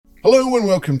Hello and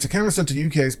welcome to Camera Centre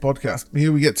UK's podcast.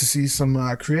 Here we get to see some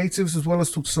creatives as well as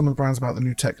talk to some of the brands about the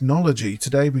new technology.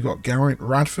 Today we've got Geraint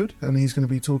Radford and he's going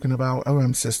to be talking about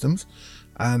OM systems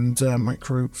and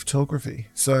micro photography.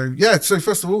 So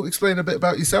first of all, explain a bit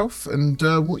about yourself and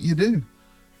what you do.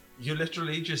 You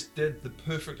literally just did the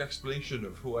perfect explanation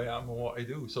of who I am and what I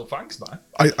do. So thanks, man.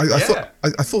 I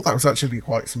thought that was actually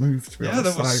quite smooth, to be honest.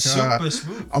 Yeah, that was super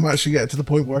smooth. I'm actually getting to the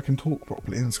point where I can talk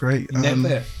properly and it's great.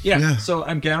 So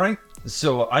I'm Geraint.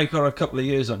 So I got a couple of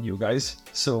years on you guys.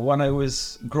 So when I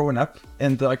was growing up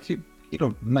in the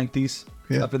 90s,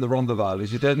 up in the Rhondda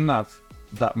Valleys, you didn't have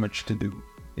that much to do.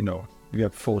 You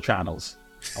had 4 channels.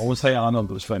 I won't say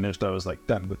Arnold was finished. I was like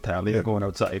done with telly, going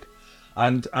outside.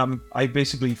 And I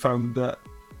basically found that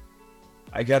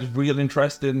I got a real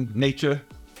interest in nature,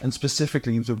 and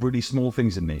specifically the really small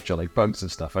things in nature, like bugs and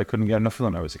stuff. I couldn't get enough of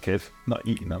them when I was a kid. Not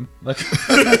eating them. I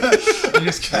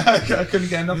couldn't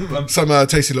get enough of them. Some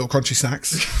tasty little crunchy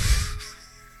snacks.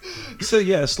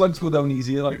 So slugs go down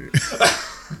easier.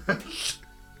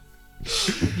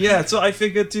 So I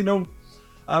figured,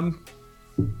 I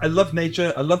love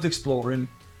nature, I loved exploring,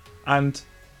 and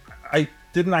I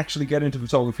didn't actually get into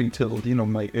photography till,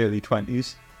 my early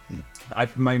 20s.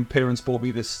 My parents bought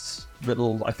me this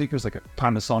little, I think it was like a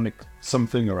Panasonic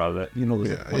something or other.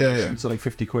 It's like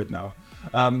 50 quid now.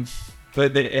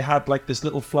 But it had like this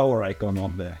little flower icon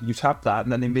on there. You tap that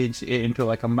and then they made it into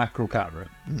like a macro camera.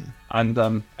 And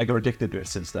I got addicted to it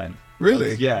since then.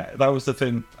 Really? Yeah, that was the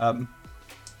thing. And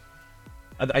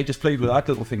I just played with that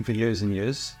little thing for years and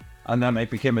years. And then I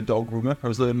became a dog groomer. I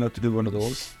was learning how to do one of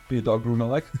those, be a dog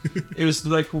groomer. It was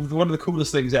like one of the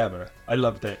coolest things ever. I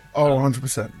loved it. Oh,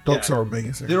 100%. Dogs are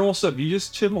amazing. They're awesome. You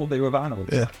just chill all day with animals.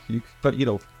 Yeah.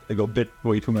 They got bit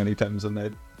way too many times and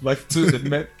they'd like to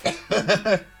admit.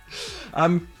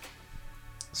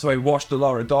 So I watched a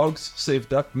lot of dogs,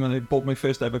 saved up, and then I bought my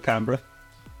first ever camera.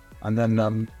 And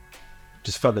then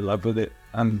just fell in love with it.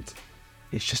 And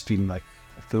it's just been like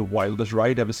the wildest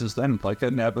ride ever since then. I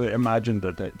never imagined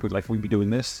that we'd be doing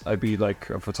this. I'd be like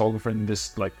a photographer in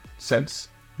this sense.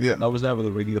 Yeah. That was never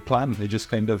really the plan. It just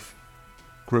kind of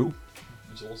grew.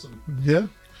 It's awesome. Yeah.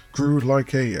 Grew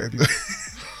like a...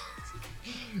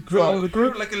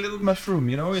 grew like a little mushroom,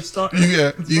 It started...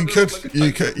 Yeah, you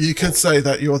could say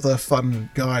that you're the fun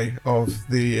guy of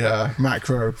the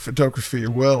macro photography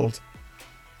world.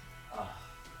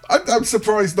 I'm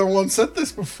surprised no one said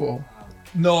this before.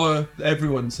 No,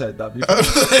 everyone said that before.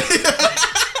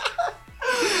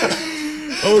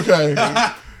 Okay.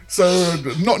 So,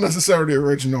 not necessarily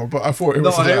original, but I thought it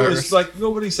was hilarious. It was like,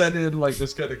 nobody said it in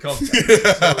this kind of context.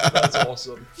 So that's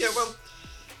awesome. Yeah, well,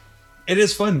 it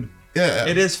is fun. Yeah.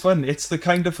 It is fun. It's the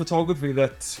kind of photography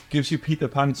that gives you Peter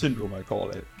Pan syndrome, I call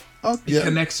it. Oh, yeah. It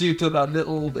connects you to that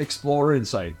little explorer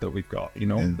inside that we've got,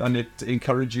 and it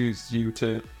encourages you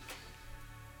to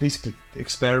basically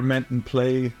experiment and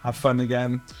play, have fun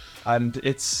again. And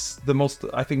it's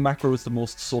I think macro is the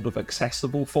most sort of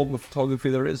accessible form of photography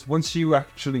there is. Once you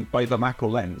actually buy the macro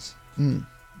lens,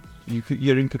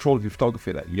 you're in control of your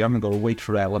photography then. You haven't got to wait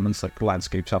for elements like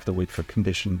landscapes, you have to wait for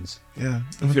conditions. Yeah.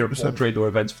 100%. If you're a portrait or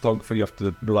events photographer, you have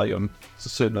to rely on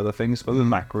certain other things. But with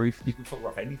macro, you can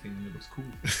photograph anything and it looks cool.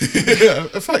 Yeah,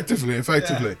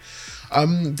 effectively. Yeah.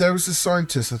 There was a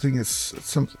scientist, I think it's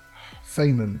something...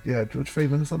 Feynman, George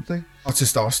Feynman or something.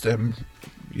 Artist asked him,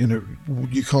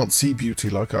 you can't see beauty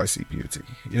like I see beauty,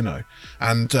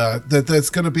 and there's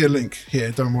going to be a link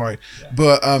here, don't worry. Yeah.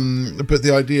 But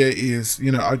the idea is,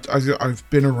 I've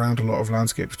been around a lot of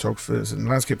landscape photographers, and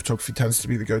landscape photography tends to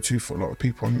be the go-to for a lot of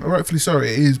people, and rightfully so.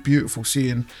 It is beautiful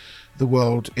seeing the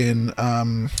world in.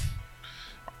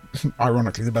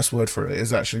 Ironically, the best word for it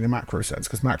is actually the macro sense,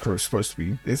 because macro is supposed to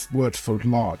be this word for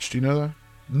large. Do you know that?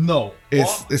 No.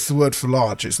 It's the word for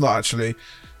large. It's not actually.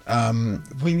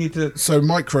 We need to. So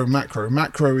macro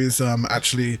is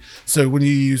actually. So when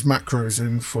you use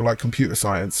macros for computer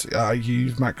science, you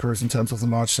use macros in terms of the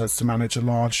large sense to manage a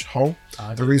large whole.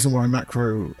 The reason why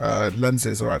macro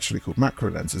lenses are actually called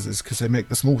macro lenses is because they make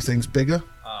the small things bigger.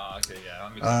 Okay, yeah.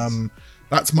 That makes sense.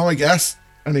 That's my guess.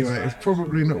 Anyway, it's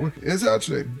probably not. Is it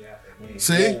actually? Yeah.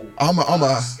 See, I'm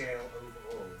a.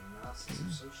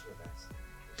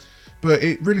 But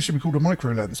it really should be called a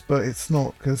micro lens, but it's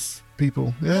not because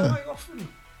people, I often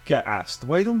get asked,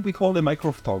 why don't we call it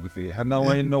micro photography? And now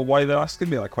I know why they're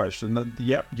asking me that question. And,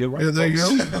 you're right. Yeah, there you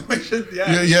go.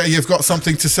 Yeah, you've got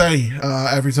something to say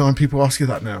every time people ask you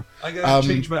that now. I gotta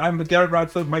change I'm a Geraint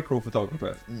Radford micro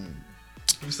photographer.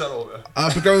 We start over.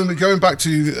 But going back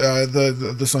to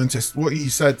the scientist, what he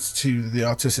said to the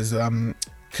artist is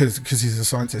because he's a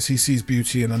scientist, he sees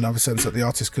beauty in another sense that the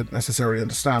artist couldn't necessarily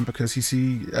understand, because he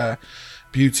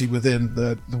beauty within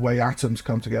the way atoms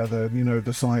come together, you know,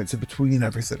 the science in between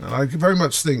everything. And I very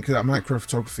much think that macro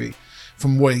photography,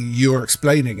 from the way you're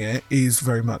explaining it, is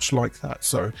very much like that.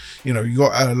 So, you know, you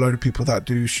got a load of people that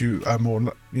do shoot more,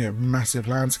 you know, massive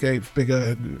landscapes,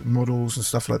 bigger models and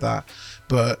stuff like that.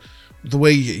 But the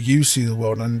way you see the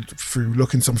world, and through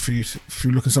looking some of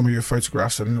your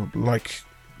photographs, and like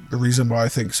the reason why I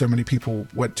think so many people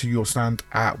went to your stand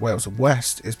at Wales and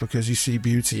West is because you see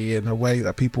beauty in a way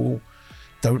that people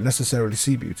don't necessarily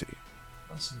see beauty.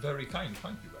 That's very kind.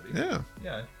 Thank you, buddy. Yeah.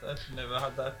 Yeah, I've never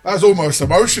had that. That was almost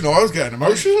emotional. I was getting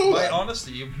emotional.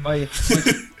 Honestly, my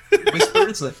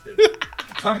spirit's lifted.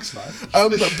 Thanks, man.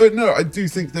 But no, I do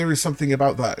think there is something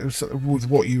about that with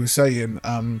what you were saying.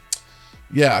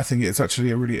 Yeah, I think it's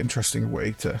actually a really interesting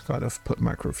way to kind of put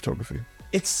macro photography.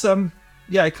 It's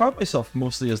yeah, I count myself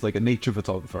mostly as like a nature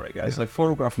photographer, I guess. I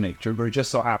photograph nature, but it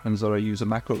just so happens that I use a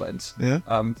macro lens. Yeah.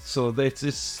 So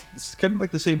it's kind of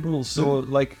like the same rules. So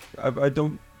like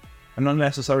I'm not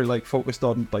necessarily like focused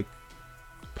on like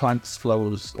plants,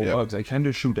 flowers, or bugs. I kind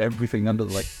of shoot everything under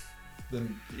the, like.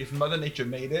 Then if Mother Nature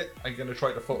made it, I'm going to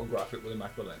try to photograph it with a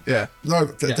macro lens. Yeah, no,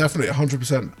 definitely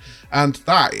 100%. And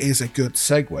that is a good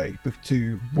segue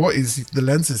to what is the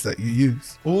lenses that you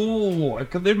use. Oh, I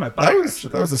could leave my back.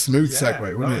 That was a smooth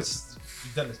segue, wasn't it?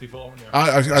 You've done this before,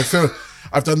 haven't you? I feel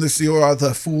I've done this. You're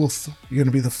the fourth. You're going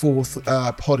to be the fourth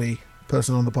poddy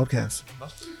person on the podcast.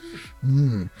 That's pretty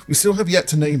good. We still have yet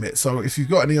to name it. So if you've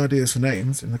got any ideas for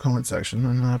names in the comment section,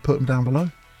 then put them down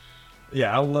below.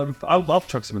 Yeah, I'll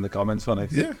chuck some in the comments when I.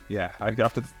 Yeah, I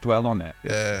have to dwell on it.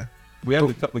 Yeah. We had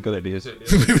a couple of good ideas.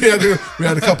 we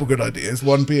had a couple good ideas.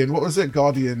 One being, what was it?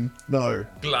 Guardian? No.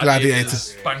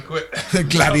 Gladiators Banquet.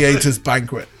 Gladiators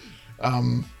Banquet.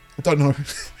 I don't know.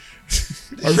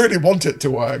 I really want it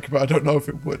to work, but I don't know if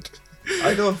it would.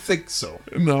 I don't think so.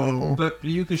 No. But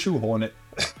you can shoehorn it.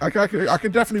 I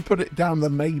can definitely put it down the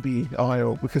maybe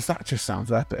aisle, because that just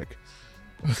sounds epic.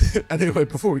 Anyway,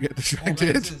 before we get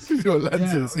distracted, your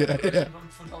lenses, yeah.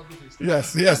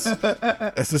 Yes. Yes,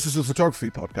 this is a photography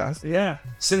podcast. Yeah.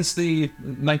 Since the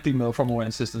 90mm from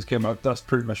Owen Systems came out, that's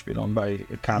pretty much been on my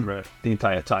camera the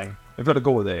entire time. I've got to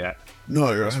go there yet. No,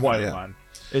 it's wild, man.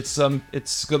 It's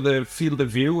got the field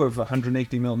of view of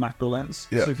 180mm macro lens.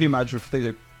 Yeah. So if you imagine if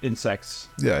they're insects,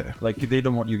 like they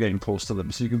don't want you getting close to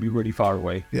them, so you can be really far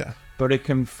away. Yeah. But it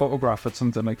can photograph at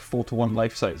something like 4:1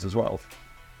 life size as well.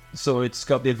 So it's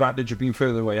got the advantage of being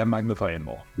further away and magnifying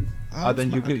more. And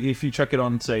then if you chuck it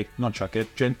on,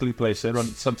 gently place it on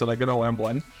something like an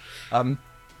OM1,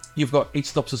 you've got 8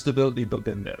 stops of stability built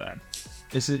in there then.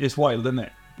 It's wild, isn't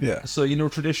it? Yeah. So, you know,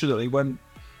 traditionally when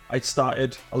I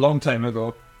started a long time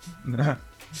ago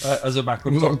as a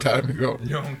macro long time ago.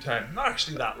 Long time. Not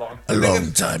actually that long. A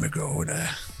long time ago in a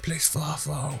place far,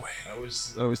 far away. I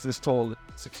was this tall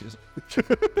 6 years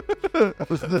I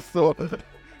was this tall.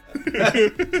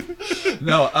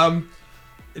 No,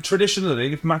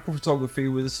 traditionally, macro photography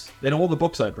was in all the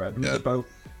books I'd read. It was about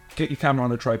get your camera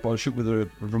on a tripod, shoot with a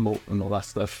remote, and all that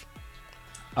stuff.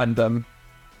 And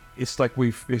it's like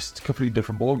it's a completely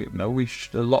different ballgame now.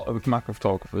 A lot of macro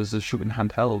photographers are shooting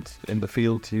handheld in the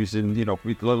field using, a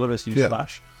lot of us use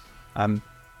flash.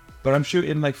 But I'm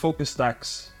shooting like focus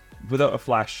stacks without a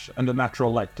flash and a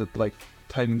natural light at like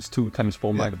 ×2,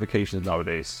 ×4 magnification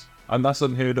nowadays. And that's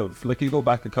unheard of. Like, you go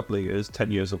back a couple of years,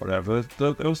 10 years or whatever,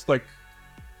 those like,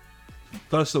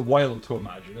 that's wild to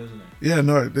imagine, isn't it? Yeah,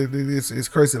 no, it's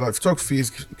crazy. Like, photography is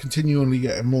continually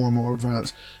getting more and more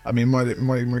advanced. I mean,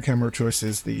 my camera choice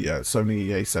is the Sony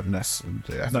A7S and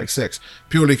the FX6,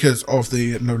 purely because of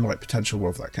the low light potential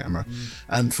of that camera.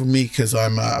 And for me, because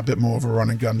I'm a bit more of a run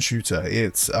and gun shooter,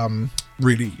 it's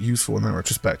really useful in that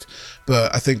retrospect.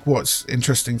 But I think what's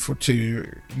interesting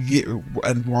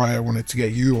and why I wanted to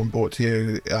get you on board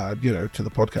here, to the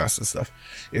podcast and stuff,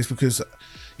 is because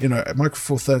Micro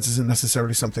Four Thirds isn't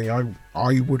necessarily something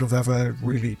I would have ever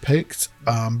really picked,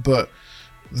 but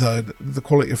the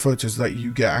quality of photos that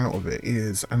you get out of it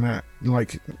is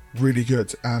really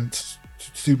good. And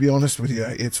to be honest with you,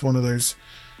 it's one of those.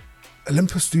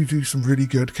 Olympus do some really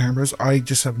good cameras. I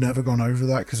just have never gone over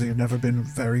that because they've never been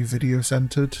very video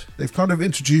centered. They've kind of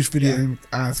introduced video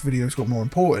as videos got more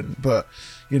important, but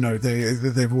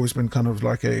they've always been kind of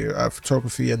like a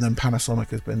photography, and then Panasonic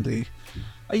has been the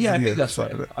I think that's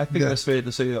fair. I think that's fair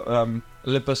to say.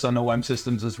 Olympus and OM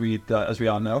Systems, as we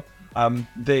are now,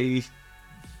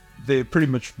 they're pretty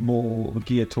much more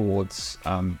geared towards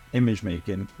image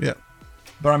making. Yeah.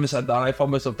 But having said that, I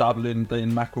found myself dabbling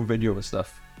in macro video and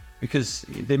stuff, because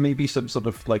there may be some sort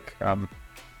of like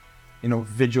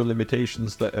visual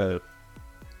limitations that are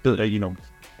built,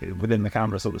 within the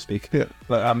camera, so to speak. Yeah.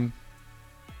 But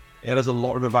it has a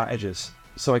lot of advantages.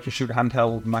 so I can shoot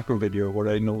handheld macro video where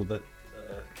I know that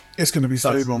It's going to be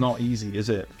that's stable. not easy, is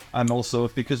it? And also,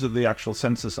 because of the actual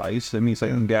sensor size, it means I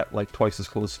can get like twice as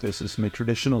close versus my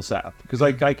traditional setup. Because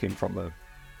I came from a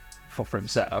full-frame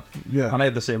setup, Yeah. and I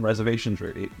had the same reservations,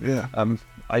 really. Yeah.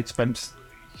 I'd spent,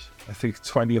 I think,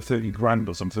 20 or 30 grand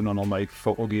or something on all my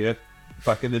photo gear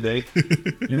back in the day.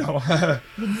 You know? Yeah,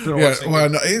 well,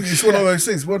 no, it's one of those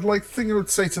things. One like thing I would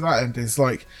say to that end is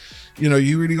like, you know,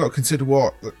 you really got to consider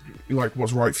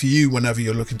what's right for you whenever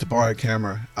you're looking to buy a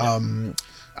camera.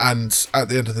 And at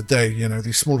the end of the day, you know,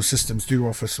 these smaller systems do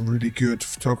offer some really good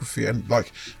photography. And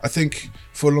like, I think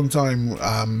for a long time,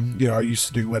 you know, I used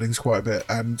to do weddings quite a bit,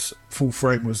 and full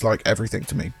frame was like everything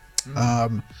to me.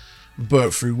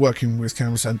 But through working with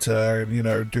Camera Center and, you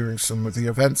know, doing some of the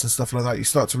events and stuff like that, you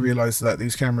start to realize that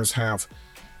these cameras have,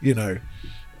 you know,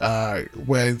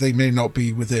 where they may not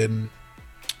be within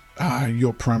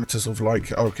your parameters of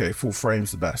like, okay, full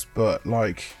frame's the best, but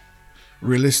like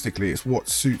realistically it's what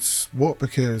suits what,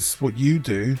 because what you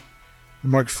do, the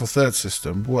Micro Four Thirds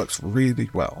system works really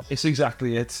well. It's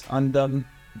exactly it. And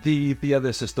the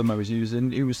other system I was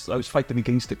using, I was fighting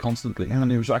against it constantly,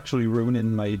 and it was actually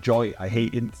ruining my joy. I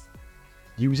hated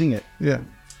using it. Yeah.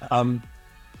 And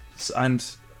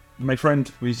my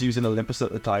friend was using Olympus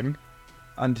at the time,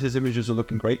 and his images were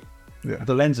looking great. Yeah.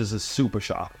 The lenses are super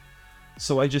sharp.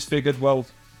 So I just figured, well,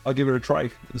 I'll give it a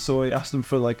try. So I asked them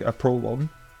for like a Pro one,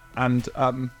 and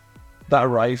that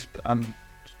arrived, and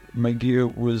my gear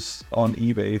was on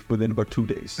eBay within about 2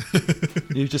 days.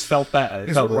 You just felt better.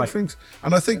 It felt right. Things.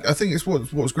 And I think it's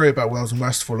what was great about Wales and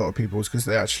West for a lot of people is because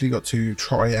they actually got to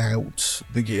try out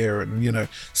the gear and, you know,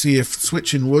 see if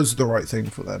switching was the right thing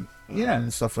for them. Yeah.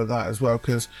 And stuff like that as well.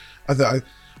 Because I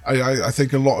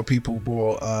think a lot of people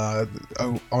bought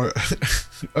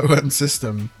OM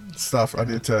system stuff.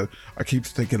 I keep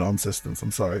thinking OM systems.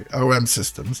 I'm sorry. OM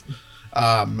systems.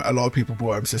 A lot of people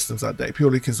bought OM systems that day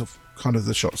purely because of kind of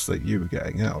the shots that you were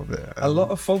getting out of it. A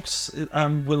lot of folks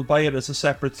will buy it as a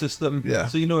separate system. Yeah.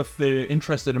 So, you know, if they're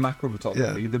interested in macro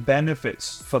photography, the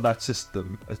benefits for that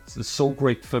system, it's so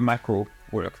great for macro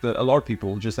work that a lot of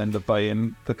people just end up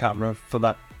buying the camera for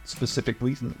that specific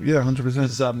reason. Yeah, 100%.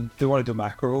 Because they want to do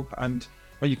macro, and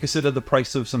when you consider the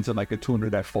price of something like a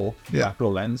 200 f4 macro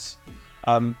lens,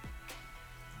 and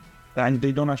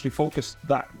they don't actually focus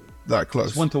that close.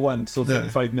 It's 1-to-1, so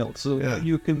 35 mil. So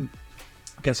you can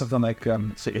get something like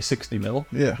say a 60 mil,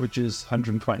 which is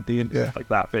 120 and like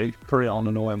that big, put it on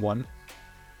an OM1,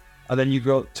 and then you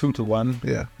go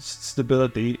 2-to-1,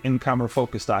 stability, in-camera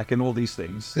focus stack, and all these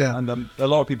things. And a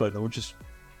lot of people I know just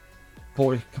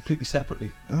bought it completely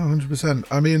separately. Oh, 100%.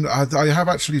 I mean, I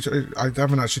haven't actually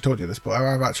told you this, but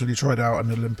I have actually tried out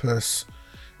an Olympus.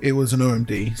 It was an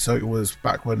OMD, so it was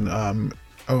back when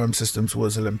OM Systems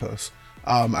was Olympus.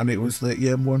 And it was the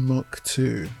EM1 Mark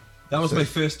II. That was my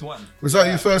first one. Was that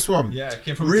your first one? Yeah, it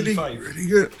came from really, T5. really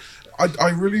good. I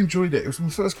really enjoyed it. It was my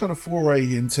first kind of foray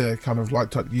into kind of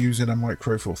like using a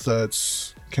Micro Four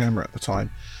Thirds camera at the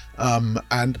time.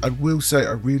 And I will say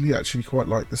I really actually quite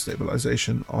liked the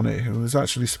stabilization on it. It was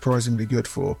actually surprisingly good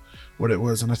for what it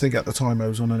was. And I think at the time I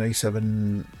was on an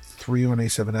A7 III or an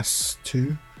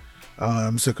A7S2.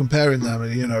 So comparing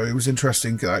them, you know, it was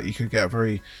interesting that you could get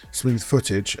very smooth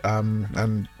footage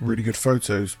and really good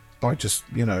photos by just,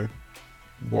 you know,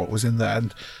 what was in there.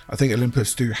 And I think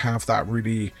Olympus do have that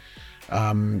really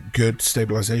good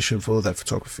stabilization for their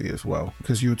photography as well,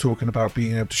 because you were talking about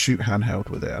being able to shoot handheld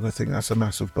with it, and I think that's a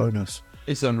massive bonus.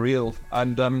 It's unreal.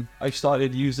 And I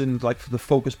started using like the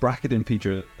focus bracketing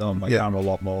feature on my camera a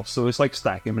lot more, so it's like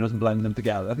stacking, it doesn't blend them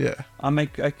together. I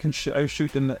was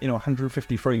shooting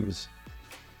 150 frames,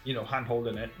 you know, hand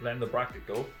holding it, letting the bracket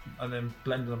go, and then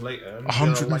blending them later. And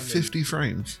 150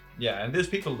 frames. Yeah, and there's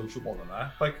people who shoot more than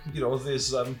that. Like, you know,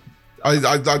 there's I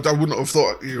wouldn't have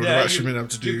thought you would have actually been able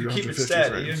to do 150 keep it steady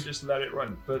frames. and just let it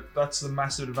run. But that's the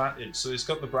massive advantage. So it's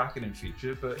got the bracketing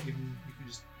feature, but you can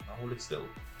just hold it still.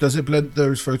 Does it blend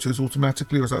those photos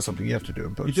automatically, or is that something you have to do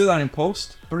in post? You do that in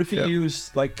post, but if you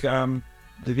use like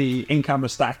the in-camera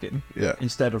stacking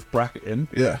instead of bracketing,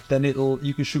 then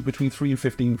you can shoot between 3 and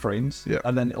 15 frames,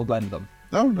 and then it'll blend them.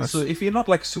 Oh, nice. So if you're not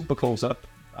like super close up,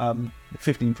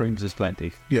 15 frames is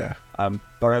plenty. Yeah.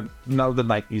 But now the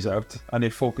Nike's out, and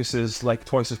it focuses like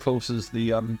twice as close as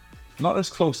the not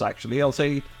as close actually. I'll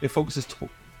say it focuses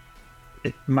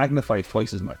it magnifies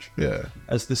twice as much.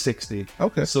 As the 60.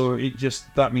 Okay. So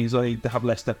that means I have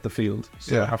less depth of field.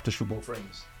 So I have to shoot more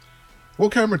frames.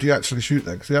 What camera do you actually shoot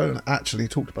then? Because we haven't actually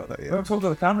talked about that yet. I haven't talked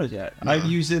about the cameras yet. No. I'm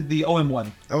using the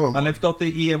OM1. And I've got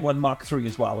the EM1 Mark III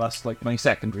as well. That's like my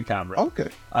secondary camera. Okay.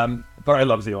 But I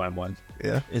love the OM1.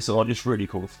 Yeah. It's really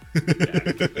cool.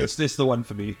 It's the one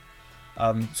for me.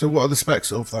 So what are the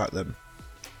specs of that then?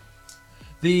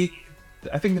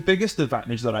 I think the biggest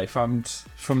advantage that I found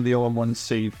from the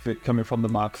OM1C coming from the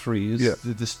Mark III is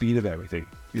the speed of everything.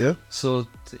 Yeah. So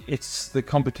it's the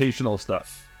computational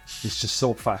stuff. It's just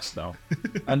so fast now.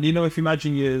 And you know, if you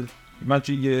imagine you're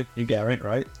Geraint,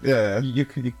 right? Yeah. You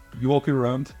walk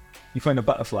around, you find a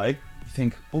butterfly, you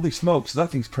think, holy smokes,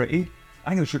 that thing's pretty.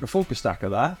 I'm going to shoot a focus stack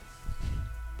of that.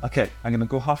 Okay, I'm going to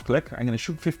go half click, I'm going to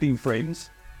shoot 15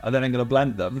 frames, and then I'm going to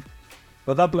blend them.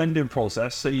 But that blending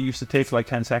process, so you used to take like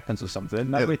 10 seconds or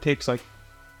something, now it takes like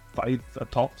 5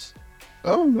 at tops.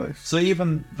 Oh, nice. So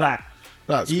even that,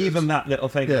 that little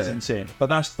thing is insane. But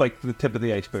that's like the tip of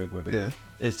the iceberg with it. Yeah.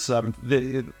 It's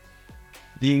the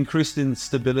increase in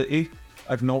stability,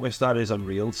 I've noticed that is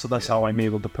unreal. So that's how I'm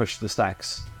able to push the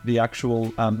stacks. The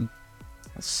actual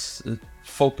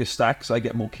focus stacks, I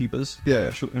get more keepers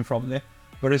shooting from there.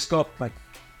 But it's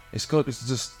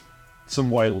just some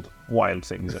wild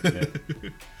things in there.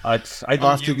 I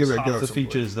don't use half the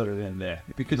features that are in there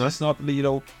because it's not, you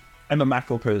know, I'm a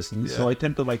macro person, so I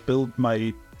tend to like build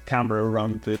my camera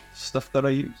around the stuff that I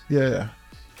use. Yeah.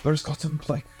 But it's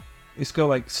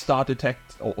got star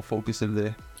detect autofocus in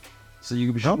there. So you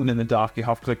can be shooting in the dark, you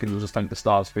half click and it'll just find the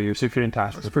stars for you. So if you're in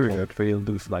task for you'll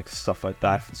do like stuff like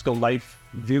that. It's got live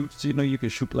view, so you know you can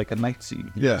shoot like a night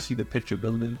scene. You can see the picture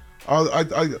building. I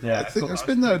think it's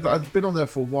been there. I've been on there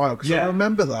for a while because I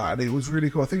remember that and it was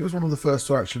really cool. I think it was one of the first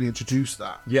to actually introduce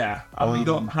that. Yeah,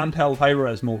 handheld high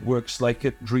res mode works like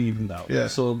a dream now. Yeah.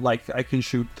 So like I can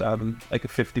shoot like a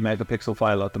 50 megapixel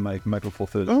file out of my Micro Four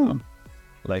Thirds.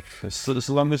 Like as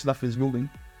long as nothing's moving,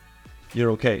 you're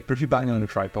okay. But if you bang on a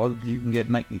tripod, you can get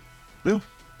 90. Yeah.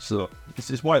 So it's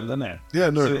just wild, isn't it?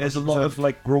 Yeah, no. So there's a lot of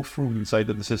like growth room inside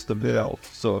of the system itself.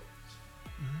 So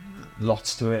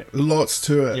lots to it.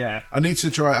 Yeah. I need to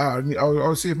try it out.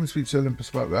 I'll see if I can speak to Olympus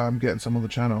about getting some on the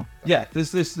channel. Yeah,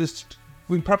 there's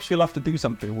perhaps we'll have to do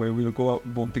something where we'll go out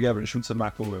and work together and shoot some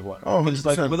macro with one. Oh, 100%. It's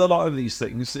like with a lot of these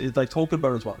things, it's like talking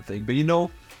about is one thing, but you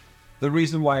know, the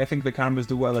reason why I think the cameras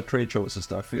do well at trade shows and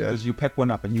stuff is you pick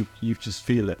one up and you just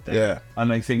feel it there. Yeah.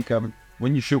 And I think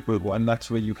when you shoot with one, that's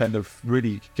where you kind of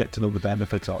really get to know the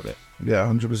benefits of it. Yeah,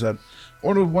 100%.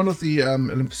 One of the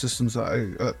Olympus systems,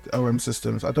 OM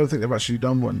systems, I don't think they've actually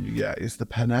done one yet, is the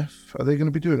Pen F. Are they going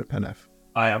to be doing a Pen F?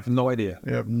 I have no idea.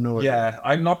 You have no idea. Yeah,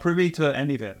 I'm not privy to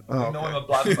any of it. I know I'm a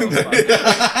Blackouts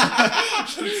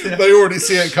fan. They already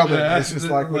see it coming. It's just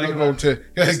like we're not going to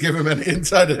give him any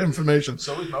insider information.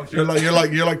 So you're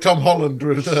like Tom Holland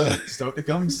with. So it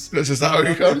comes. This is how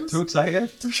he comes. Too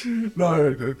excited.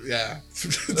 No, yeah.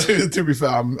 to be fair,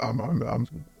 I'm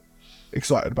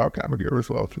excited about camera gear as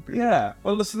well. Yeah.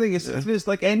 Well, that's the thing. If there's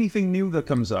like anything new that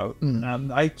comes out,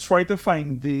 I try to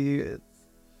find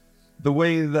the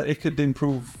way that it could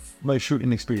improve my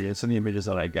shooting experience and the images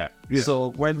that I get. Yeah.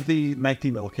 So when the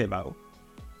 90mm came out,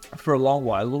 for a long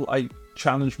while, I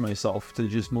challenged myself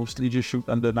to mostly just shoot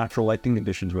under natural lighting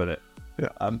conditions with it.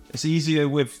 Yeah. It's easier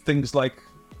with things like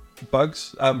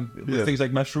bugs, with things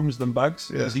like mushrooms than bugs.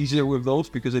 Yeah. It's easier with those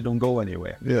because they don't go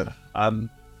anywhere. Yeah.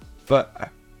 But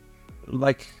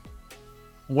like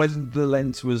when the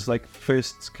lens was like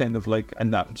first kind of like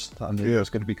announced and it was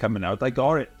going to be coming out, I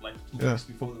got it like 2 weeks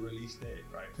before the release date,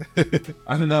 right?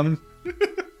 And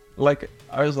like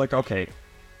I was like, okay,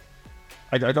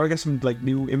 I gotta get some like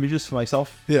new images for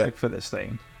myself, like for this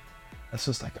thing. It's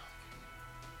just like,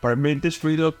 but I made this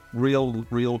real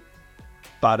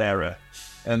bad error,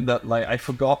 and that like I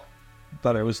forgot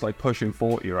that I was like pushing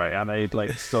 40, right? And I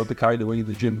like started to carry away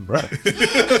the gym, right?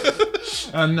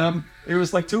 And it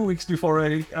was like 2 weeks before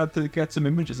I had to get some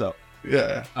images up.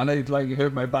 Yeah. And I like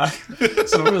hurt my back,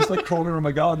 so I was like crawling around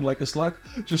my garden like a slug,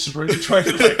 just really trying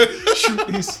to like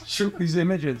shoot these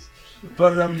images.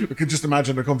 But I could just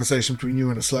imagine a conversation between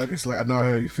you and a slug. It's like, I know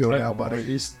how you feel now,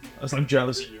 buddy. I'm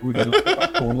jealous of you. We get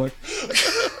back home, like.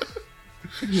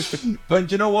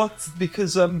 But you know what?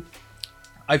 Because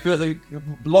I feel like a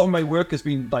lot of my work has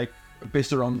been like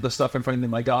based around the stuff I'm finding in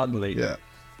my garden lately. Yeah.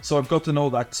 So I've got to know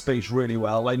that space really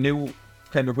well. I knew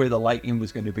kind of where the lighting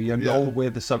was going to be and all where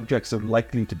the subjects are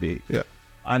likely to be. Yeah.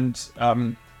 And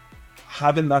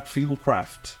having that field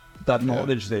craft, that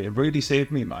knowledge there, really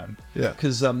saved me, man. Yeah.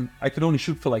 Because I could only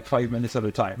shoot for like 5 minutes at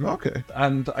a time. Okay.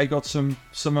 And I got some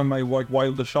of my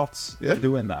wilder shots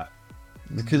doing that.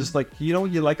 Because like, you know,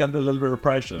 you're like under a little bit of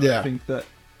pressure. Yeah. I think that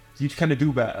you kind of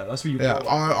do better. That's what you Yeah,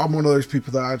 I'm one of those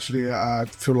people that actually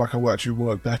feel like I actually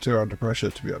work better under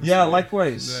pressure, to be honest. Yeah,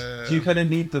 likewise. You kind of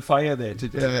need the fire there to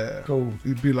go.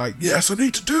 You'd be like, yes, I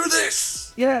need to do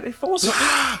this. Yeah, if also.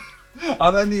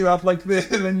 And then you have like this,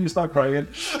 and then you start crying.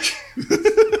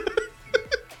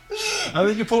 And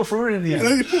then you pull through it in the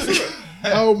end.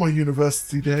 Oh, my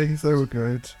university days, they were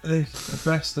good. They're the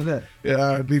best, isn't it?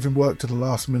 Yeah, I'd leaving work to the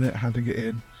last minute, handing it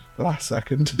in the last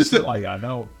second. Still like, I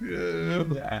know.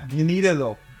 Yeah, you need it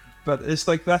though. But it's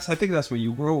like I think that's where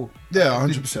you grow. Yeah,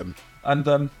 100%.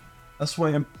 And that's why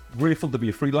I'm grateful to be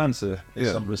a freelancer in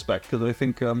some respect, because I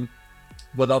think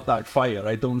without that fire,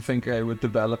 I don't think I would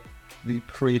develop the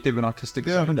creative and artistic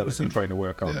side that I've been trying to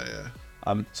work on.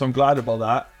 Yeah. So I'm glad about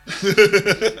that.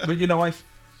 But you know,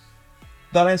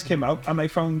 that ice came out, and I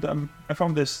found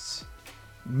this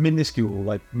minuscule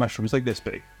like mushrooms like this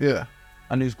big. Yeah.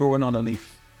 And it was growing on a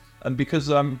leaf. And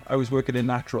because I was working in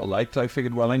natural light, I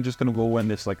figured, well, I'm just gonna go in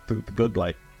this like the good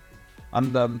light.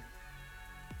 And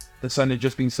the sun had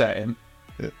just been setting,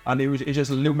 and it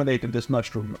just illuminated this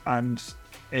mushroom, and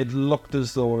it looked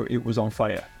as though it was on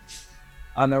fire.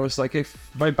 And I was like, if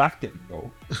my back didn't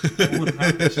go, I wouldn't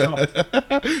have this job.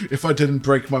 If I didn't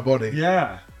break my body.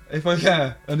 Yeah.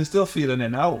 And I'm still feeling it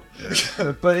now.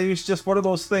 Yeah. But it was just one of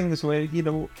those things where, you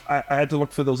know, I had to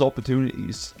look for those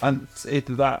opportunities, and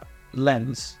that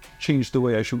lens changed the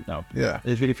way I shoot now. Yeah.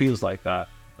 It really feels like that.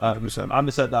 100%. I'm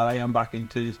said that I am back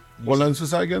into... What lens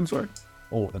was that again, sorry?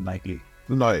 Oh, the 90.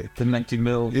 The 90. The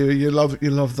 90mm. You love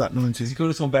that 90. He's got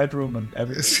his own bedroom and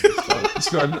everything. It's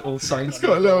got a little sign. It's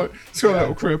got a little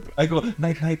crib. I go,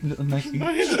 night, little 90.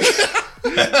 Me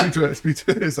too.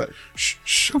 It's like,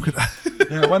 shh, I'm gonna...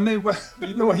 Yeah,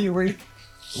 you know what you read?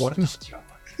 What is it?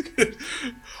 I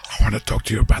want to talk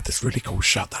to you about this really cool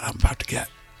shot that I'm about to get.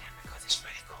 Yeah, I got this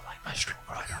really cool like mushroom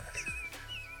right on it.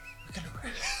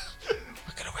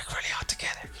 We're gonna work really hard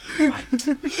together.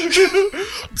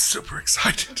 I'm super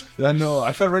excited. I know.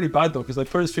 I felt really bad though, because I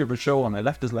put his favorite show on. I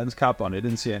left his lens cap on. I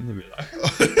didn't see anything of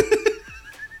it.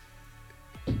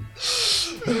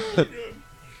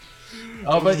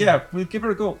 Oh, but yeah, we'll give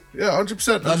it a go. Yeah,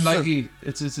 100%. And Nike,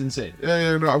 it's insane.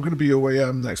 Yeah, no, I'm going to be away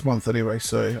next month anyway,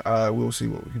 so we'll see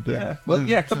what we can do. Yeah, well,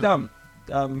 yeah, come down.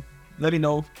 Let me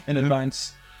know in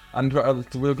advance, and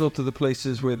we'll go to the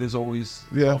places where there's always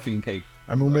coffee and cake.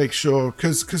 And we'll make sure,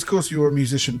 because of course you were a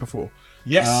musician before.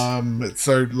 Yes.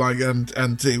 So like,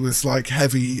 and it was like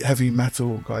heavy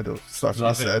metal kind of stuff.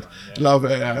 Love you it, said, yeah. Love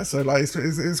it. Yeah. So like,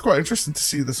 it's quite interesting to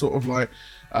see the sort of like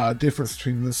difference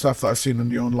between the stuff that I've seen on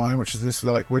the online, which is this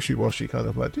like wishy-washy kind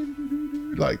of like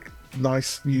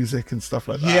nice music and stuff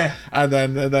like that. Yeah. And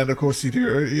then of course you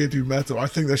do metal. I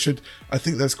think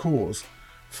there's cause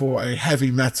for a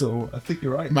heavy metal. I think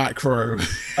you're right. Macro.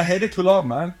 I hate it too long,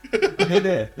 man. I hate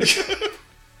it.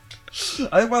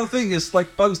 Well, the thing is,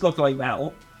 like, bugs look like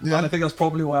metal, and I think that's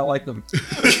probably why I like them.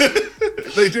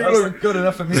 They do look good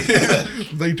enough for me.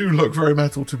 They do look very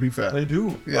metal, to be fair. They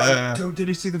do. Yeah. Dude, did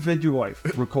you see the video I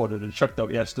recorded and chucked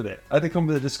out yesterday? I had to come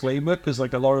with a disclaimer because,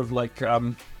 like, a lot of like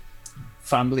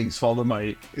families follow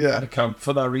my account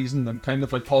for that reason. I'm kind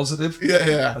of like positive.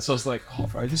 Yeah. So I was like, oh,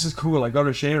 right, this is cool. I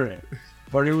gotta share it.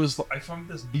 But it was, I found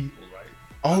this beetle, right?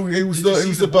 Oh, it was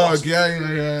the bug. Wasp?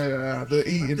 Yeah. The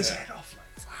eating his head off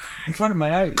in front of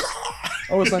my eyes.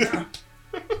 I was like,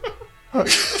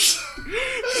 this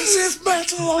is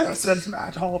metal. I said it's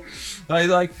metal. I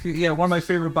like, one of my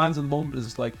favorite bands at the moment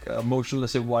is like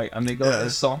Motionless in White, and they got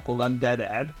a song called Undead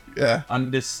Ed. Yeah.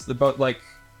 And it's about like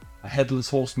a headless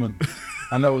horseman.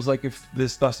 And I was like, if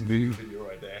that's a movie video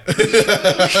right there.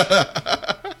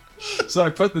 So I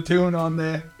put the tune on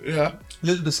there. Yeah.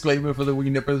 Little disclaimer for the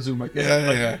wee nippers who might get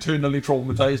eternally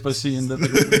traumatized by seeing that.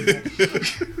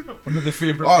 One of the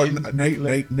favorite. Oh,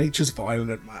 nature's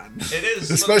violent, man. It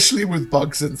is, especially with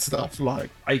bugs and stuff.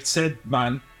 Like I said,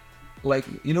 man, like,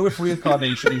 you know, if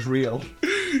reincarnation is real,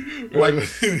 like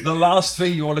the last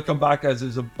thing you want to come back as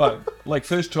is a bug. Like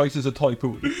first choice is a toy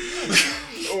pool.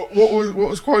 What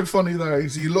was quite funny though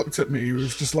is he looked at me. He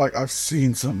was just like, "I've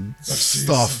seen some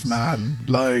stuff, man."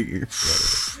 Like,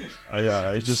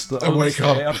 I just I wake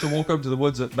up. I have to walk up to the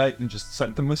woods at night and just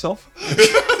center myself.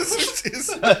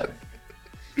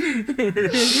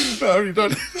 No, you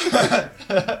don't.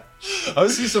 I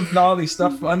see some gnarly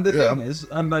stuff, and the thing is,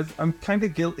 and I'm kind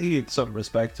of guilty in some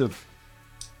respect of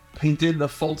painting the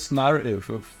false narrative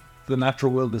of the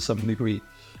natural world to some degree.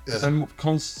 Yeah. I'm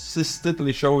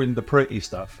consistently showing the pretty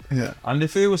stuff. Yeah. And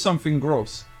if it was something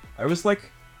gross, I was like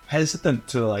hesitant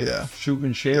to like shoot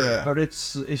and share it. But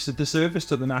it's a disservice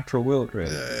to the natural world,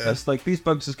 really. It's like these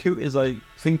bugs, as cute as I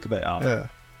think they are. Yeah.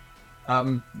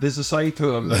 There's a side to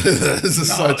them. There's a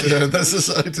side to them.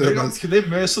 They're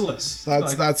merciless.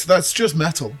 That's just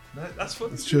metal.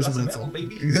 It's just metal. Metal,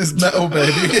 baby. It's metal,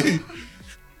 baby.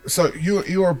 So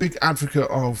you are a big advocate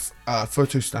of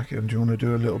photo stacking. Do you want to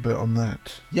do a little bit on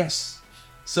that? Yes.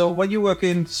 So when you're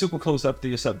working super close up to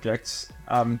your subjects,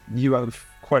 you have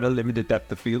quite a limited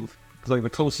depth of field. Because like the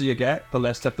closer you get, the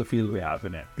less depth of field we have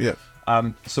in it. Yeah.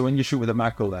 So when you shoot with a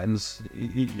macro lens,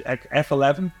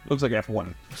 f11 looks like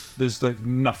f1. There's like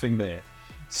nothing there.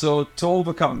 So to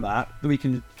overcome that, we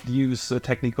can use a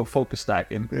technique of focus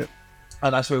stacking. Yeah.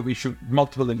 And that's where we shoot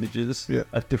multiple images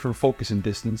at different focusing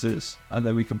distances. And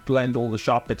then we can blend all the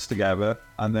sharp bits together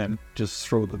and then just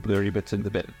throw the blurry bits in the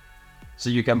bin. So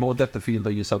you get more depth of field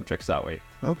of your subjects that way.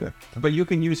 Okay. But you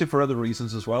can use it for other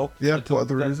reasons as well. Yeah, what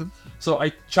other reasons? So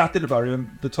I chatted about it in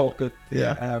the talk at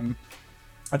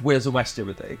Where's the West the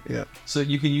other day. Yeah. So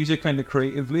you can use it kind of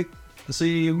creatively. So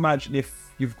you imagine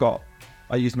if you've got,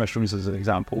 I use mushrooms as an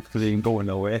example because they ain't going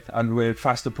nowhere, and we're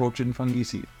fast approaching fungi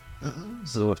seed.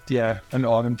 So yeah, and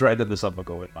I'm dreading the summer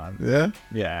going, man. Yeah?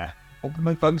 Yeah. Open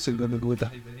my bugs are going to go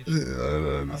down.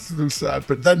 That's so sad.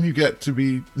 But then you get to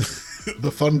be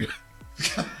the fun guy.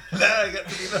 I get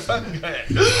to be the fun guy.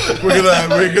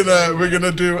 We're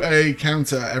gonna do a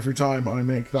counter every time I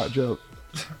make that joke.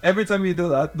 Every time you do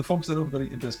that, the folks that are going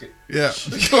to eat a biscuit. Yeah,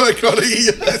 gotta eat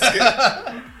a biscuit.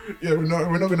 Yeah,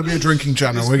 we're not gonna be a drinking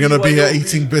channel. We're gonna be an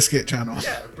eating biscuit channel.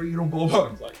 Yeah, bring your own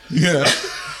Bourbons. Like. Yeah.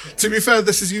 To be fair,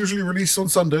 this is usually released on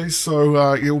Sundays,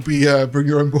 so you'll be bring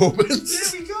your own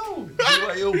Bourbons. There we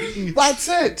go. That's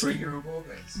it. Bring your own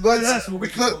Bourbons. That's what we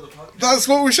should call the podcast. That's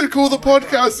what we should call the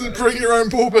podcast. And bring your own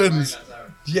Bourbons.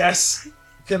 Yes.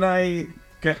 Can I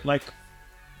get like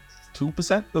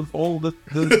 2% of all the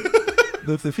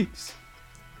fees?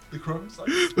 The crumbs. Like.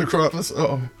 The crumbs.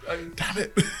 Oh, damn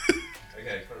it.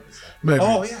 Okay, 5%. Maybe.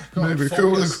 Oh yeah. Maybe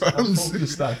cool the crumbs.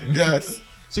 Yes.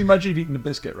 So imagine you've eaten a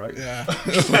biscuit, right? Yeah.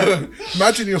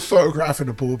 Imagine you're photographing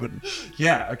a Bourbon.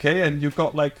 Yeah. Okay, and you've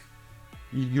got like,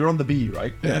 you're on the B,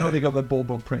 right? Yeah. You know they got that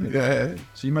Bourbon print. Yeah.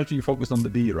 So you imagine you focused on the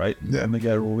B, right? Yeah. And they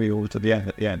get all the way over to the end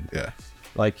at the end. Yeah.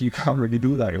 Like you can't really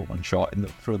do that in one shot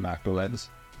through the macro lens.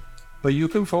 But you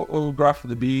can photograph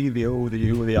the B, the O, the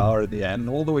U, the R at the end,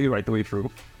 all the way right the way through,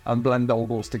 and blend all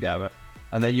those together.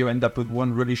 And then you end up with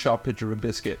one really sharp picture of a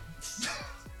biscuit.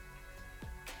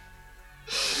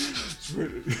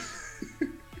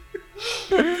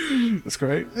 That's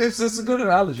great. It's a good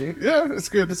analogy. Yeah, it's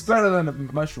good. It's better than a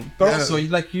mushroom. But Yeah. also,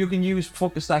 like, you can use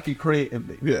focus stacking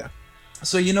creatively. Yeah.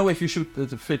 So, you know, if you shoot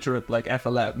the picture at like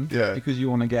f11, Yeah. because you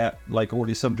want to get like all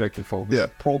these subjective focus, Yeah.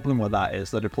 the problem with that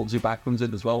is that it pulls your backgrounds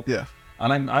in as well. Yeah.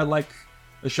 And I like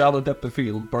a shallow depth of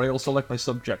field, but I also like my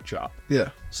subject sharp. Yeah.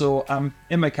 So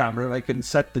in my camera, I can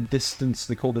set the distance,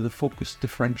 they call it the focus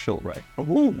differential, right?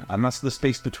 Ooh. And that's the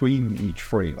space between each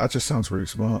frame. That just sounds really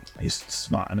smart. It's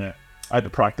smart, innit? I had to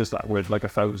practice that word like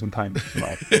 1,000 times.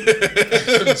 Well,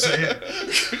 Couldn't say it.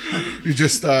 You're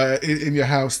just in your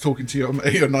house talking to your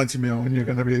 90mm and you're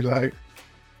going to be like,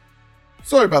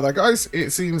 sorry about that, guys.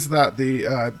 It seems that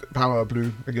the power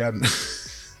blew again.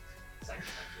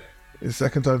 It's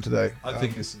second time today. I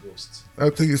think it's the ghosts. I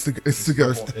think it's the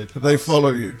ghost. They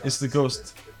follow you. it's the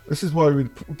ghost. This is why we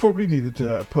probably needed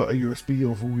to put a USB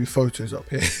of all your photos up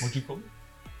here. What do you call it?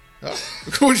 I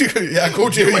called you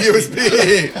a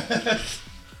USB.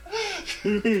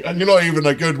 And you're not even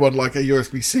a good one like a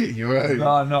USB-C. You're a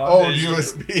No, old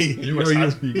USB. You're a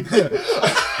USB.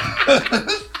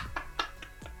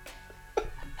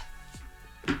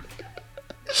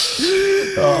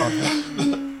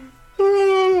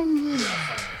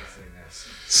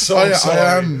 So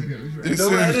I am.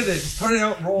 Don't edit it. Put it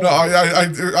out raw. No,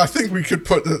 I think we could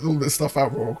put all this stuff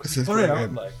out raw because it's Put it out.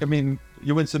 brilliant. Like, I mean,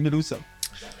 you win some, you lose some.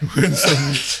 You win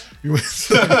some.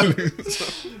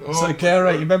 It's like, yeah,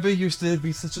 right. You remember you used to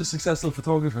be such a successful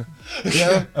photographer?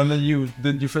 Yeah. And then you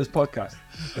did your first podcast.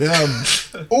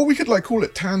 Yeah. Or we could like call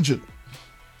it tangent.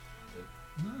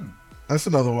 That's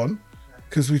another one.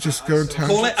 Because we just go tangent.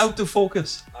 Call it out of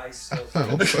focus. Out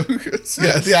of focus.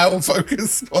 Yeah, the Out of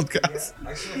Focus podcast.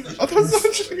 I thought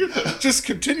such just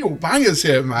continual bangers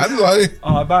here, man. Like,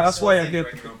 Oh, that's why I get.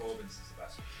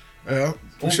 yeah.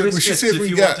 We Or should biscuits see if if we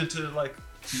you can get. wanted to like.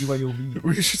 BYOB.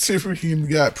 We should see if we can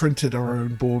get printed our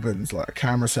own Bourbons, like a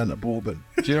camera center Bourbon.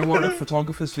 Do you know what a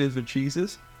photographer's favourite cheese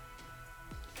is?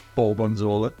 Bourbons,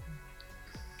 all it.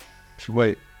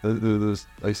 Wait,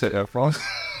 I said it wrong.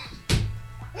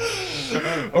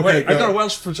 Okay, Wait, I got a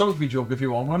Welsh photography joke if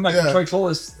you want one. I can try to pull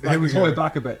this, Here we pull go. it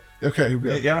back a bit. Okay, here we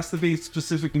go. It has to be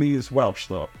specifically as Welsh,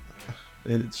 though.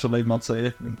 Shall I not say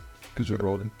it? Because we're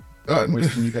rolling. I'm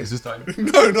wasting you guys' time.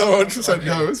 No, 100%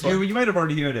 no. It's fine. You might have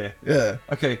already heard it. Yeah,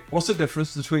 Okay, what's the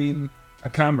difference between a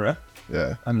camera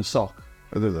yeah. and a sock?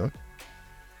 I don't know.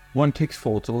 One takes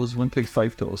 4 toes, one takes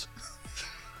 5 toes.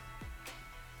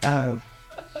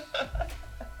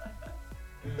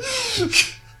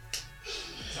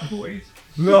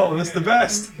 No, that's the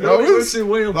best. That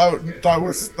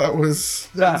was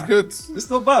Yeah. good. It's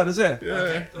not bad, is it?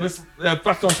 Yeah.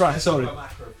 Back on track, sorry.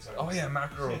 Oh yeah,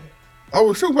 macro. Oh,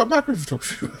 we're talking about macro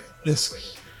photography.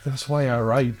 That's why I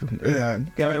arrived. Yeah.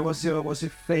 Gary, what's your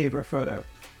favourite photo?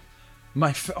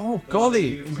 Oh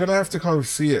golly, We're gonna have to kind of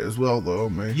see it as well, though,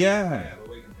 aren't we? yeah.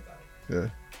 Yeah.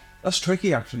 That's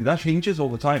tricky, actually. That changes all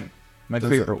the time. My Does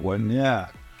favorite one, yeah.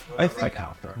 I think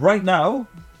right now,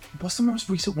 what's the most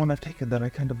recent one I've taken that I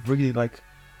kind of really like?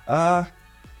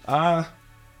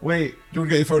 Wait, Do you want to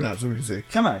get your phone out so we can see?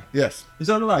 can I? Yes. Is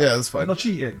that allowed? Yeah, that's fine. I'm not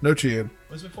cheating. No cheating.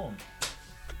 Where's my phone?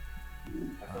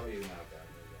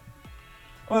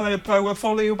 Well, I will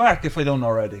follow you back if I don't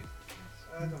already.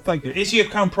 Thank you. Is your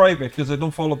account private? Because I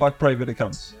don't follow back private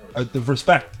accounts. Out of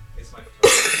respect. It's my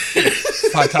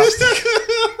Fantastic.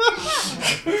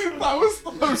 That was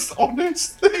the most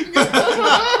honest thing I've ever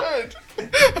heard.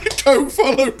 I don't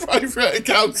follow private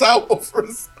accounts out of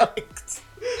respect.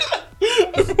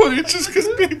 I thought it just because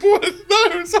people would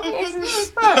know it's out of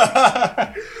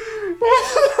respect.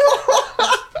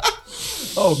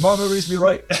 Oh, Mama raised me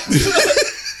right.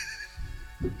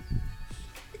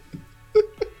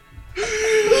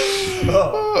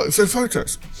 Oh, so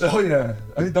photos. Oh yeah,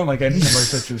 I don't like any of my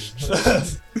pictures.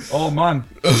 Oh man,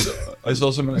 I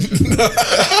saw something.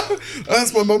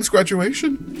 That's my mum's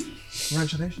graduation.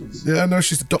 Congratulations. Yeah, no,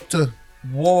 she's a doctor.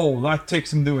 Whoa, that takes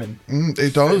some doing.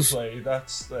 It does. Seriously,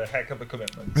 that's the heck of a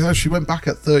commitment. Yeah, she went back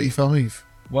at 35.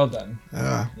 Well done.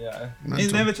 Yeah. Yeah.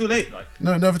 It's never too late. Like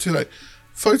No, never too late.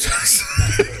 Photos.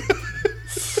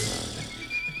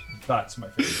 that's my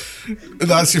favorite.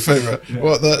 That's your favourite. Yeah.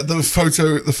 What the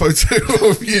photo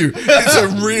of you? It's a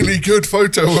really good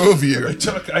photo of you.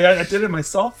 I did it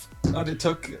myself, and it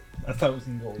took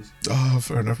 1,000 goals. Oh,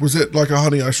 fair enough. Was it like a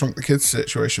Honey, I Shrunk the Kids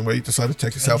situation where you decided to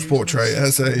take a self-portrait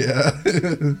as a?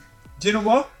 Do you know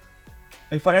what?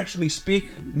 If I actually speak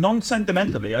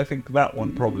non-sentimentally, I think that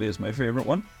one probably is my favourite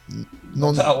one.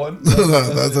 That one.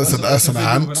 That's an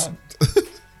ant.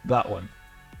 That one.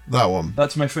 That one.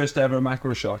 That's my first ever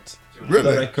macro shot Really?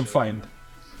 that I could find.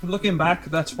 Looking back,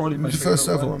 that's probably my Your favorite first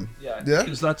ever one. Yeah, Yeah?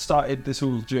 because that started this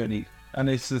whole journey, and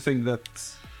it's the thing that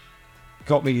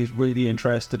got me really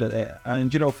interested in it.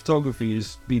 And you know, photography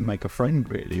has been like a friend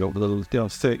really over the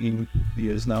 13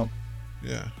 years now.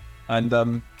 Yeah.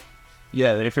 And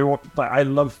yeah, if it want, like, I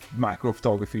love macro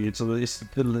photography. It's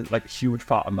been like a huge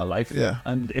part of my life. Yeah.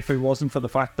 And if it wasn't for the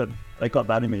fact that I got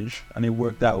that image and it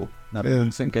worked out, I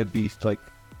don't think I'd be like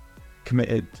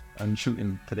committed and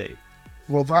shooting today.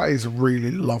 Well, that is a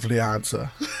really lovely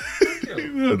answer.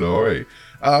 No worry.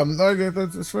 No,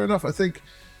 that's fair enough. I think,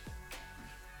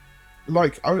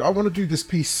 like, I want to do this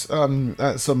piece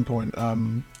at some point.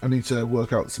 I need to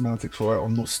work out the semantics for it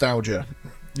on nostalgia.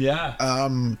 Yeah.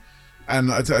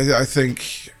 And I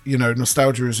think, you know,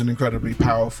 nostalgia is an incredibly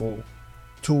powerful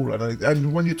tool.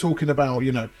 And when you're talking about,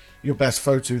 you know, your best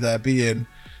photo there being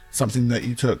something that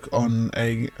you took on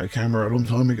a camera a long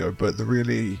time ago, but the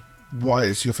really why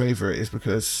it's your favorite is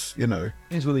because, you know,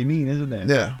 It's really mean, isn't it?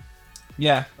 yeah,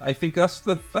 Yeah, I think that's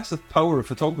the power of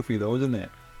photography, though, isn't it?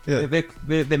 yeah,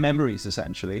 They're memories,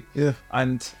 essentially. yeah,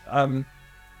 And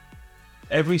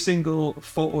every single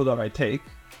photo that I take,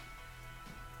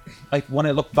 like when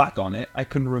I look back on it, I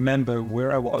can remember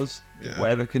where I was, Yeah.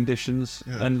 weather conditions,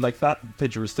 Yeah. and like that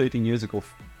picture was 13 years ago,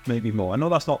 maybe more. I know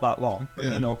that's not that long, but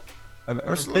Yeah. you know, a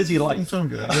busy Long life. time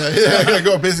ago. Yeah, I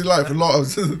got a busy life. A lot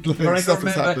of But I like, stuff can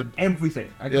has remember happened. everything.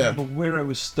 I can Yeah. remember where I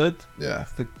was stood, Yeah,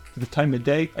 the time of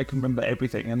day. I can remember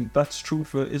everything, and that's true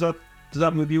for. Does that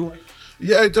happen with you?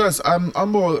 yeah, it does. I'm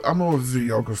more a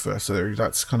videographer, so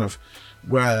that's kind of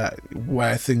where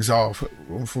things are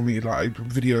for me. Like,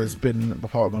 video has been a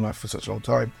part of my life for such a long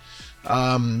time,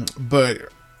 but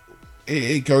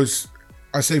it goes.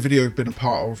 I say video has been a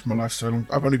part of my life so long.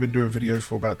 I've only been doing videos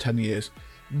for about 10 years,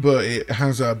 but it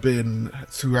has been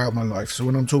throughout my life. So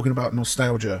when I'm talking about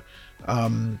nostalgia,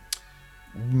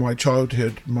 my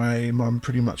childhood, my mum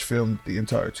pretty much filmed the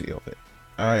entirety of it.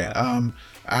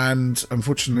 And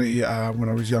unfortunately, when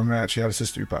I was young, I actually had a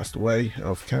sister who passed away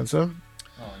of cancer.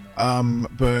 Oh, no.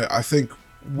 But I think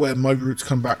where my roots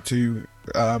come back to,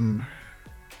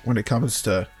 when it comes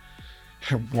to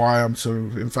why I'm so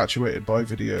infatuated by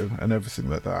video and everything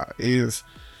like that, is,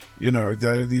 you know,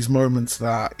 there are these moments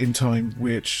that in time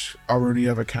which are only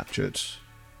ever captured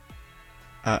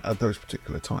at those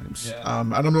particular times. Yeah.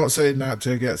 And I'm not saying that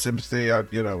to get sympathy.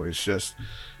 You know, it's just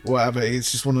whatever.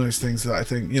 It's just one of those things that I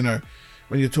think, you know,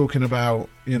 when you're talking about,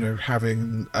 you know,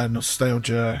 having a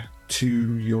nostalgia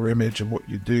to your image and what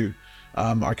you do,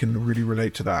 I can really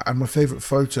relate to that. And my favorite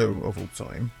photo of all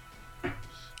time,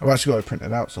 I've actually got it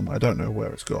printed out somewhere. I don't know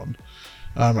where it's gone.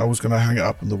 I was going to hang it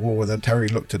up on the wall, and then Terry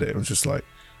looked at it and was just like,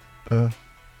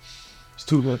 It's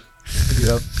too good.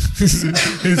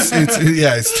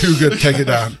 it's too good, take it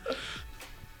down.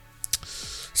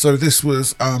 So this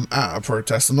was at a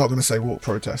protest. I'm not going to say what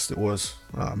protest it was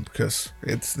because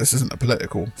this isn't a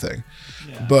political thing.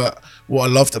 Yeah. But what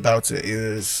I loved about it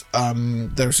is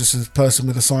there was just this person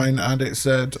with a sign, and it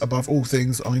said, "Above all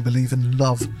things, I believe in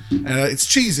love." It's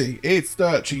cheesy. It's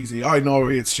dirt cheesy. I know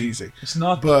it's cheesy. It's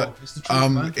not, but though. It's the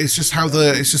truth, man. it's just how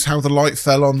the light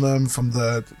fell on them from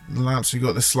the lamps. You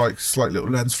got this slight little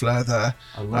lens flare there.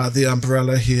 The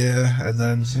umbrella here, and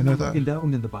then you know that. Looking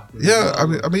down in the back. Yeah,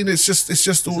 I mean, it's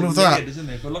just all of that. Isn't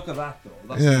it? But look at that, though.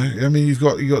 That's Yeah, I mean, you've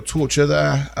got torture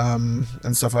there,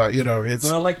 and stuff like that. You know, it's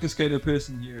But I like this kind of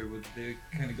person here with they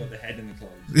kind of got their head in the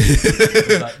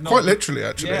clouds. Like, quite literally,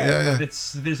 actually. Yeah.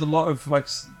 There's a lot of like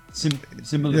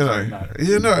symbolism in that.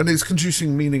 And it's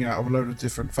conjuncing meaning out of a load of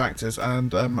different factors.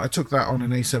 And I took that on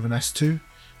an A7S2.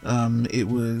 It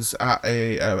was at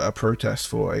a protest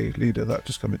for a leader that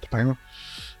just come into power.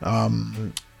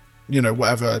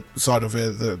 Whatever side of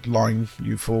it, the line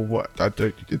you fall,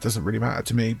 it doesn't really matter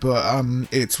to me. But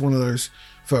it's one of those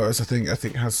photos I think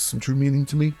has some true meaning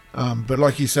to me. But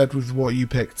like you said with what you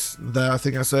picked there, I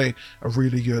think I say a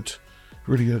really good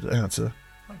answer.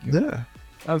 Thank you. Yeah.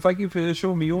 Thank you for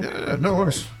showing me your. Yeah, no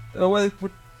worries.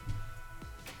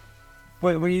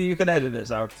 Well, you can edit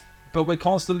this out. But we're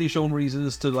constantly showing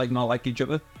reasons to like not like each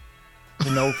other.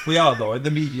 You know, we are though in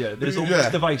the media. There's always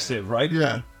divisive, right?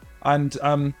 Yeah. And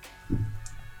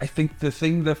I think the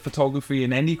thing that photography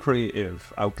in any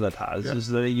creative outlet has is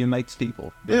that it unites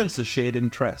people. Yeah. It's a shared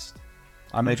interest.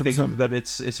 And 100%. I think that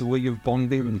it's a way of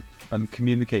bonding and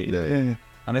communicating. Yeah.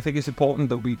 And I think it's important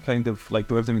that we kind of like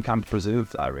do everything we can to preserve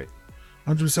that, right?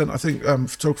 100%. I think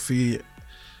photography,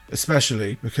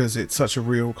 especially because it's such a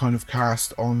real kind of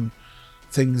cast on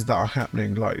things that are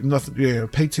happening. Like nothing,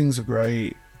 paintings are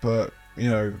great, but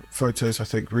photos I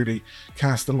think really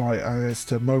cast a light as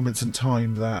to moments in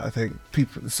time that I think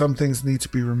some things need to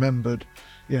be remembered.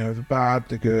 The bad,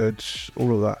 the good,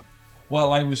 all of that.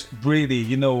 Well, I was really,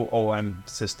 OM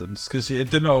systems because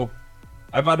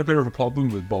I've had a bit of a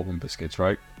problem with Bourbon biscuits,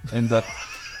 right? And that,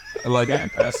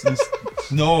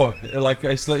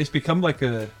 it's become like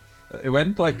it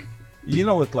went like,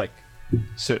 with like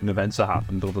certain events that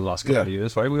happened over the last couple of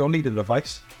years, right? We all needed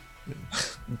advice.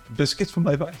 Biscuits for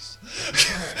my vice.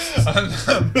 And,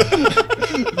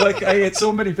 I ate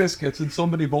so many biscuits and so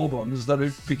many Bourbons that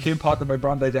it became part of my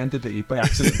brand identity by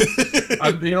accident.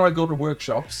 And I go to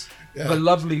workshops. The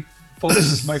lovely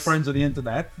folks, my friends on the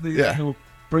internet, who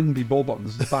bring me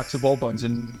Bourbons, the packs of Bourbons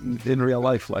in real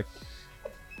life, like.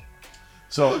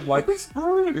 So and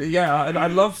I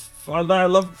love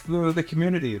the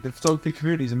community. The photography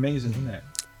community is amazing, isn't it?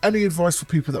 Any advice for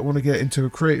people that want to get into a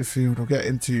creative field or get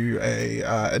into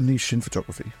a niche in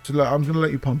photography? So I'm going to let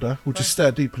you ponder. We'll just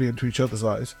stare deeply into each other's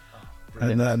eyes,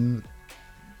 and then.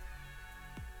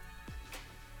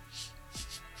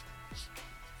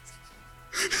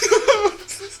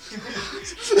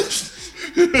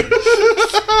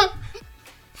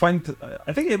 I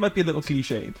think it might be a little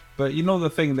cliched, but the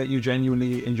thing that you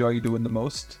genuinely enjoy doing the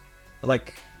most,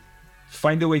 like,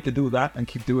 find a way to do that and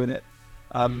keep doing it.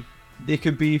 It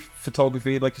could be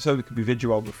photography, like you said, it could be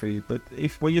videography, but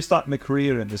when you're starting a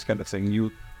career in this kind of thing,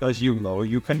 you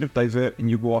kind of divert and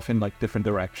you go off in like different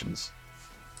directions.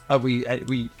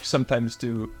 We sometimes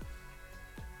do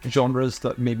genres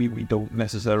that maybe we don't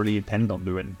necessarily intend on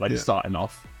doing, like starting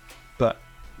off, but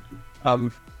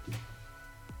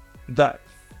that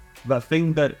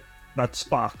thing, that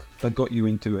spark that got you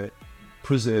into it,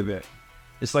 preserve it.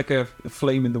 It's like a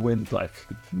flame in the wind, like,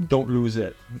 don't lose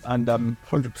it. And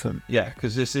 100%. Yeah,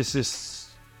 because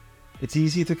it's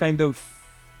easy to kind of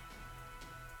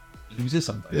lose it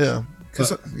sometimes. Yeah,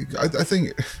 because I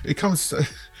think it comes to,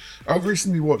 I've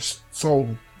recently watched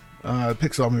Soul,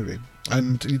 Pixar movie,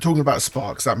 and you're talking about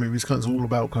sparks. That movie's kind of all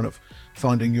about kind of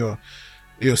finding your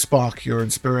spark, your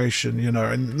inspiration,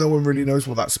 and no one really knows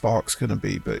what that spark's going to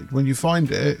be, but when you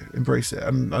find it, embrace it.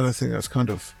 And I think that's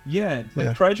kind of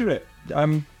treasure it.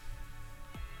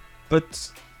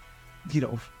 But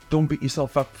don't beat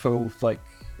yourself up for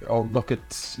look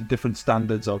at different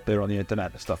standards out there on the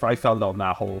internet and stuff. I fell down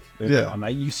that hole.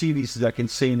 And you see these like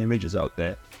insane images out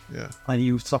there, and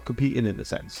you stop competing in a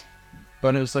sense.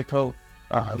 But it was like, I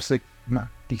was like, man,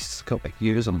 these got like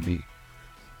years on me,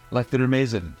 like they're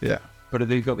amazing. But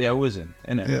they've got the hours in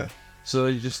it. Yeah. So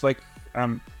you just like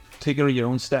take it on your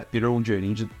own step, your own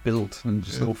journey, just build and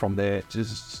just go from there.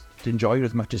 Just enjoy it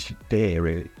as much as you dare,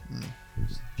 really.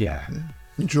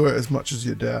 Enjoy it as much as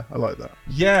you dare. I like that.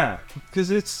 Yeah, because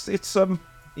it's a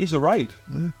ride.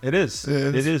 It is.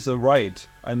 It is a ride,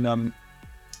 and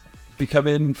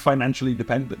becoming financially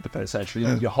dependent, essentially,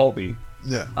 on your hobby.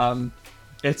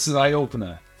 It's an eye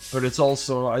opener but it's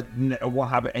also I won't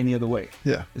have it any other way.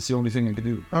 Yeah, It's the only thing I can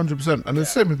do. 100%. And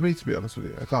it's the same with me, to be honest with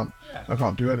you. I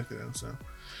can't do anything else. So.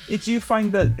 Do you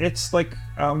find that it's like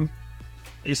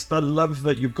it's the love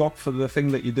that you've got for the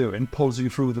thing that you do and pulls you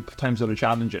through the times that are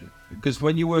challenging? Because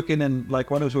when you're working in,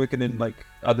 like when I was working in like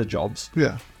other jobs,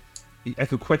 Yeah. I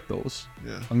could quit those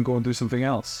Yeah. and go and do something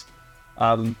else.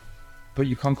 But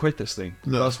you can't quit this thing.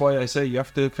 No. That's why I say you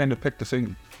have to kind of pick the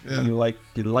thing Yeah. you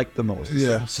like the most.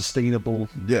 Yeah. Sustainable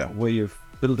way of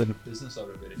building a business out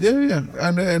of it. Yeah.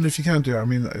 And if you can do it, I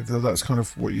mean, that's kind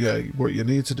of what you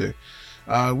need to do.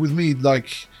 With me,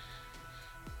 like,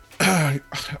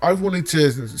 I've wanted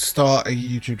to start a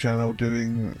YouTube channel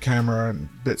doing camera and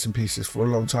bits and pieces for a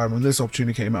long time. When this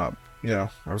opportunity came up, I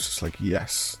was just like,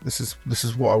 yes, this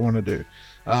is what I want to do.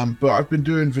 But I've been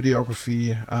doing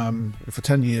videography for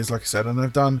 10 years, like I said, and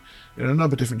I've done a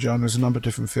number of different genres, a number of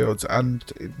different fields, and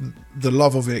the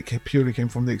love of it purely came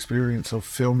from the experience of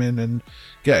filming and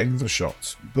getting the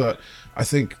shots. But I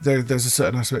think there's a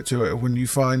certain aspect to it when you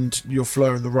find your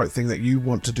flow and the right thing that you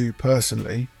want to do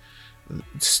personally,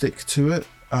 stick to it.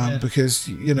 Because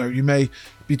you may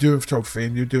be doing photography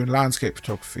and you're doing landscape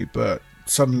photography, but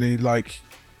suddenly like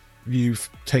you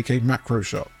take a macro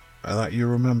shot and that you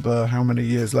remember how many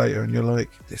years later and you're like,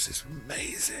 this is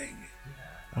amazing.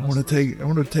 I want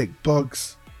to take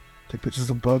bugs, take pictures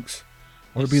of bugs.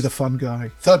 I want to be the fun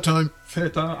guy. Third time.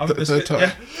 Third time. Third time.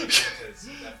 Yeah. It's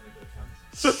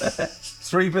definitely good.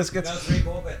 3 biscuits. No, 3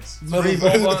 Bourbons. Three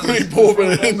Bourbons.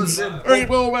 Bourbons. Three Three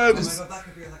Oh my Bourbons. god, that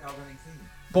could be like our running theme.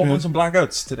 Bourbons and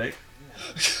blackouts today.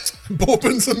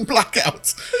 Bourbons and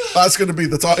Blackouts. That's going to be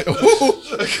the title.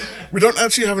 We don't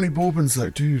actually have any Bourbons though,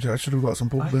 dude. I should have got some I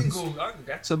can Bourbons. go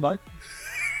get Some like.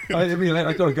 I mean,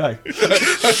 I got a guy.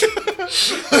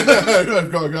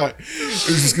 I've got a guy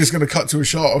who's just going to cut to a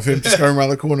shot of him just going around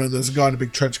the corner and there's a guy in a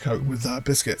big trench coat with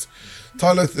biscuits.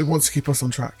 Tyler wants to keep us on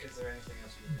track. Is there anything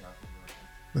else you can have?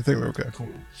 I think we're okay. Cool.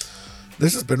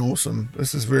 This has been awesome.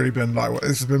 This has really been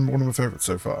this has been one of my favourites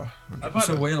so far. I've had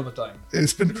a whale of a time.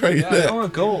 It's been great. Yeah, I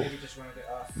want to go. Maybe just round it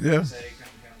off. Yeah. Say,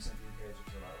 can send you a cage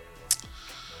or something.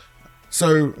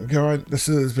 So, Geraint, this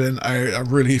has been a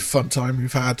really fun time.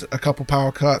 We've had a couple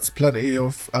power cuts, plenty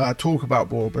of talk about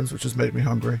Bourbons, which has made me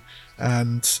hungry.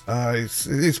 And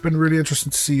it's been really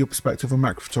interesting to see your perspective on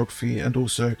macro photography and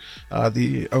also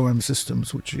the OM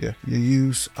systems, which you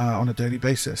use on a daily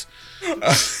basis.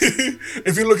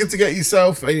 If you're looking to get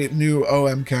yourself a new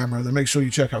OM camera, then make sure you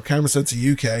check out Camera Centre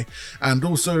UK. And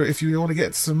also, if you want to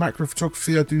get some macro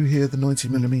photography, I do hear the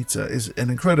 90mm is an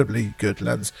incredibly good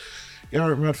lens.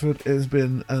 Geraint Radford, it has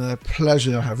been a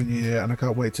pleasure having you here, and I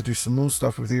can't wait to do some more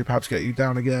stuff with you, perhaps get you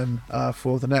down again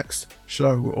for the next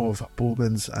show of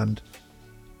Bourbons and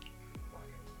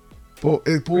Bring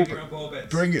your own Bourbons.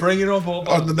 Bring your own Bourbons.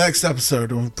 on the next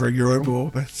episode of Bring Your Own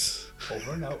Bourbons.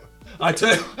 Over and out.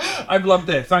 I've loved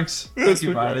it. Thanks. Thank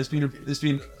you, man. It's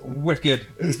been wicked.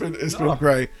 It's been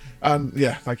great, and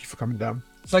yeah, thank you for coming down.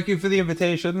 Thank you for the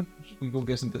invitation. We can go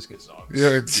get some biscuits.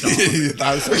 Yeah, that's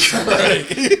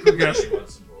great. You want some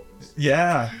Bourbons.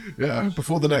 Yeah. Yeah,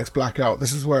 before the next blackout,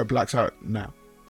 this is where it blacks out now.